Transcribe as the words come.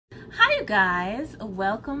you guys,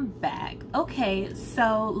 welcome back. Okay,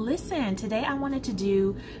 so listen, today I wanted to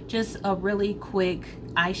do just a really quick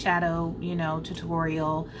eyeshadow,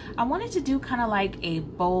 tutorial. I wanted to do kind of like a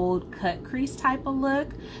bold cut crease type of look.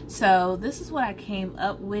 So this is what I came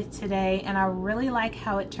up with today, and I really like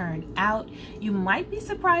how it turned out. You might be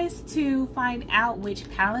surprised to find out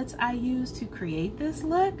which palettes I used to create this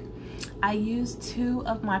look. I used two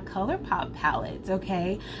of my Colourpop palettes,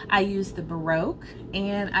 okay? I used the Baroque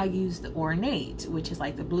and I used the Ornate, which is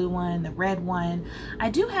like the blue one, the red one. I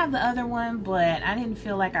do have the other one, but I didn't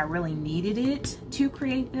feel like I really needed it to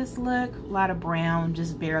create this look. A lot of brown,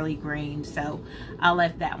 just barely green, so I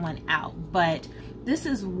left that one out. But this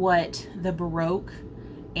is what the Baroque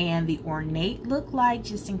and the Ornate look like,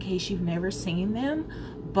 just in case you've never seen them.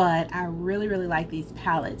 But I really like these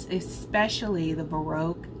palettes, especially the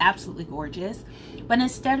Baroque, absolutely gorgeous. But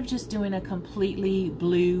instead of just doing a completely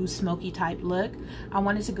blue smoky type look, I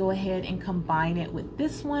wanted to go ahead and combine it with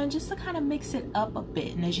this one just to kind of mix it up a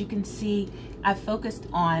bit. And as you can see, I focused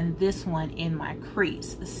on this one in my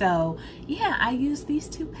crease. So yeah, I used these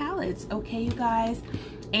two palettes, okay you guys,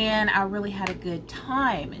 and I really had a good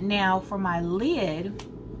time. Now for my lid,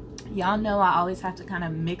 y'all know I always have to kind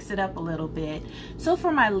of mix it up a little bit. So for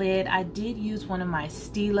my lid, I did use one of my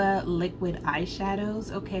Stila liquid eyeshadows,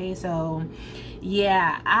 okay? So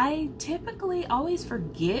yeah, I typically always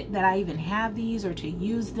forget that I even have these or to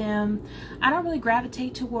use them. I don't really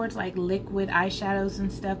gravitate towards like liquid eyeshadows and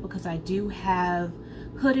stuff because I do have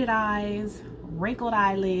hooded eyes, wrinkled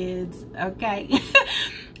eyelids, okay?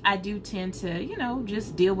 I do tend to,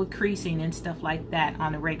 just deal with creasing and stuff like that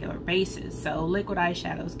on a regular basis. So liquid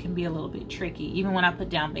eyeshadows can be a little bit tricky, even when I put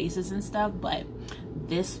down bases and stuff. But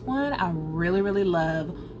this one, I really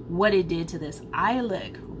love what it did to this eye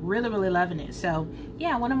look. Really loving it. So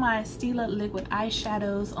yeah, one of my Stila liquid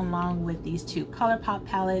eyeshadows along with these two Colourpop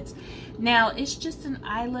palettes. Now it's just an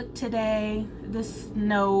eye look today. This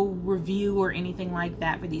no review or anything like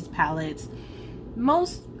that for these palettes.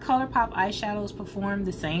 Most Colourpop eyeshadows perform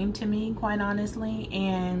the same to me, quite honestly,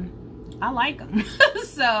 and I like them.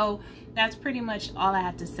 So that's pretty much all I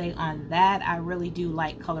have to say on that. I really do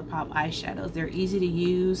like Colourpop eyeshadows. They're easy to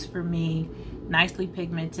use for me, nicely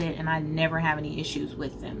pigmented, and I never have any issues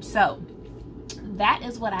with them. So that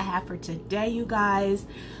is what I have for today, you guys.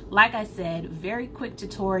 Like I said, very quick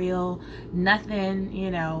tutorial,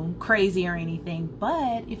 nothing crazy or anything.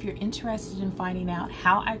 But if you're interested in finding out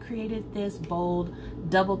how I created this bold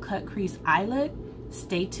double cut crease eye look,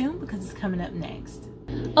 stay tuned because it's coming up next.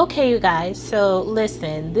 Okay you guys, so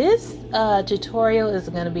listen, this tutorial is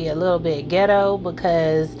going to be a little bit ghetto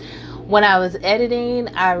because when I was editing,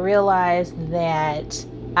 I realized that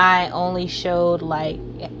I only showed like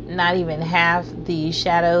not even half the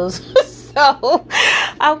shadows. So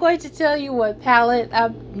I'm going to tell you what palette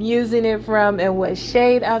I'm using it from and what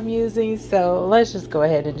shade I'm using. So let's just go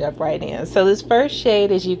ahead and jump right in. So this first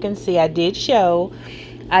shade, as you can see, I did show,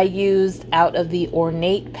 I used out of the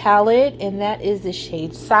Ornate palette, and that is the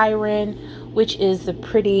shade Siren, which is the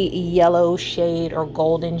pretty yellow shade or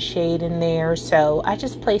golden shade in there. So I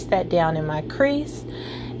just placed that down in my crease.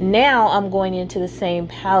 Now I'm going into the same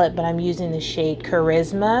palette, but I'm using the shade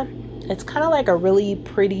Charisma. It's kind of like a really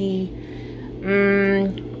pretty,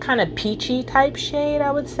 kind of peachy type shade,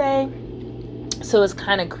 I would say. So it's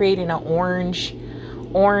kind of creating an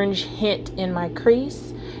orange hint in my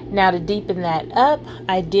crease. Now to deepen that up,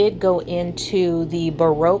 I did go into the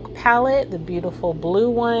Baroque palette, the beautiful blue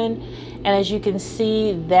one. And as you can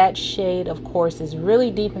see, that shade, of course, is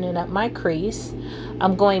really deepening up my crease.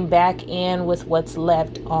 I'm going back in with what's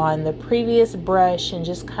left on the previous brush and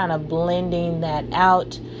just kind of blending that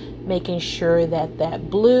out, making sure that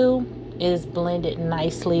that blue is blended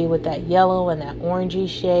nicely with that yellow and that orangey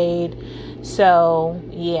shade. So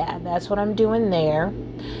yeah, that's what I'm doing there.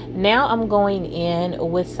 Now I'm going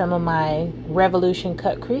in with some of my Revolution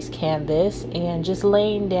cut crease canvas and just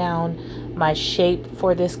laying down my shape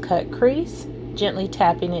for this cut crease, gently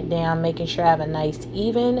tapping it down, making sure I have a nice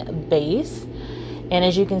even base. And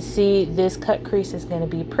as you can see, this cut crease is going to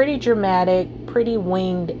be pretty dramatic, pretty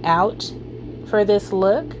winged out for this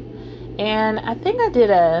look. And I think I did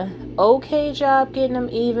a okay job getting them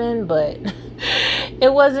even, but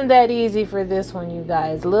it wasn't that easy for this one, you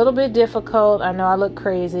guys. A little bit difficult. I know I look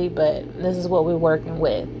crazy, but this is what we're working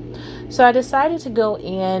with. So I decided to go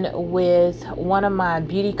in with one of my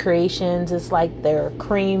Beauty Creations. It's like their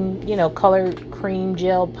cream, colored cream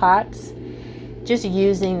gel pots. Just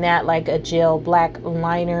using that like a gel black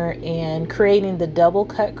liner and creating the double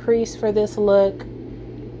cut crease for this look.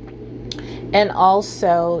 And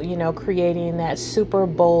also, creating that super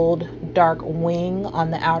bold dark wing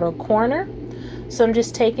on the outer corner. So I'm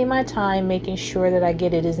just taking my time, making sure that I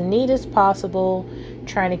get it as neat as possible,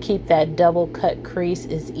 trying to keep that double cut crease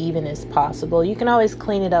as even as possible. You can always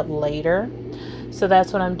clean it up later. So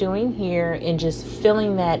that's what I'm doing here, and just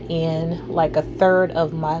filling that in like a third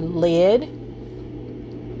of my lid.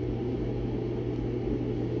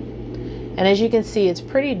 And as you can see, it's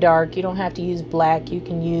pretty dark. You don't have to use black. You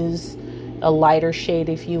can use a lighter shade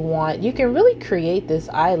if you want. You can really create this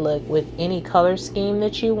eye look with any color scheme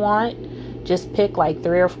that you want. Just pick like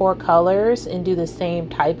 3 or 4 colors and do the same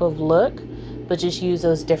type of look, but just use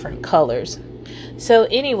those different colors. So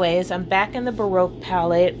anyways, I'm back in the Baroque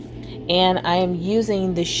palette, and I am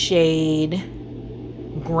using the shade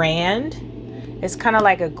Grand. It's kind of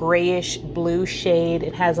like a grayish blue shade.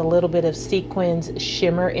 It has a little bit of sequins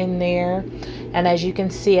shimmer in there. And as you can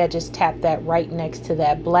see, I just tapped that right next to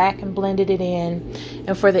that black and blended it in.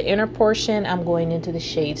 And for the inner portion, I'm going into the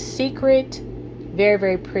shade Secret. Very,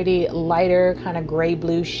 very pretty, lighter kind of gray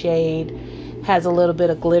blue shade. Has a little bit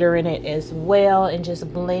of glitter in it as well. And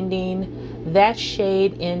just blending that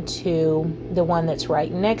shade into the one that's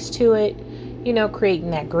right next to it, you know,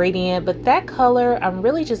 creating that gradient. But that color I'm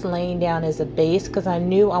really just laying down as a base because I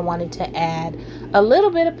knew I wanted to add a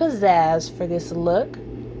little bit of pizzazz for this look.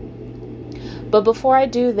 But before I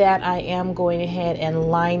do that, I am going ahead and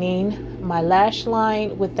lining my lash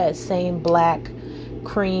line with that same black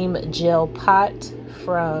cream gel pot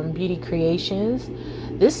from Beauty Creations.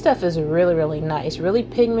 This stuff is really, really nice, really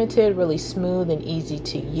pigmented, really smooth and easy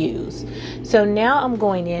to use. So now I'm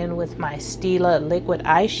going in with my Stila liquid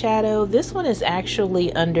eyeshadow. This one is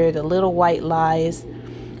actually under the Little White Lies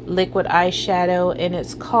liquid eyeshadow, and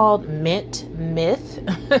it's called Mint Myth.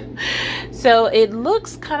 So it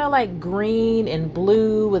looks kind of like green and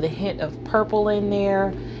blue with a hint of purple in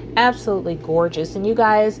there. Absolutely gorgeous. And you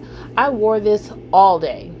guys, I wore this all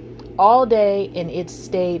day, and it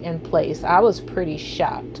stayed in place. I was pretty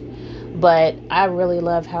shocked, but I really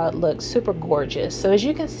love how it looks. Super gorgeous. So as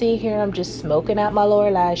you can see here, I'm just smoking out my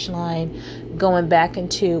lower lash line, going back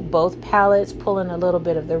into both palettes, pulling a little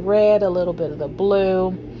bit of the red, a little bit of the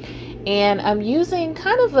blue. And I'm using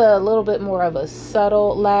kind of a little bit more of a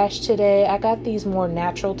subtle lash today. I got these more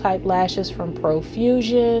natural type lashes from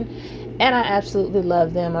Profusion, and I absolutely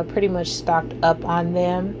love them. I pretty much stocked up on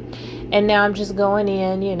them. And now I'm just going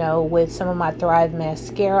in, you know, with some of my Thrive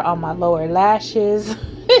mascara on my lower lashes.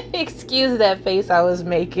 Excuse that face I was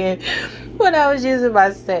making when I was using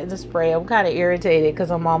my setting spray. I'm kind of irritated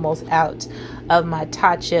because I'm almost out of my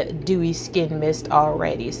Tatcha Dewy Skin Mist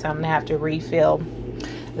already. So I'm going to have to refill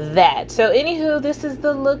that. So anywho, this is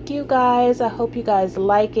the look, you guys. I hope you guys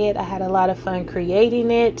like it. I had a lot of fun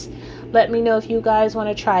creating it. Let me know if you guys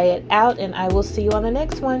want to try it out, and I will see you on the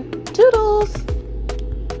next one. Toodles!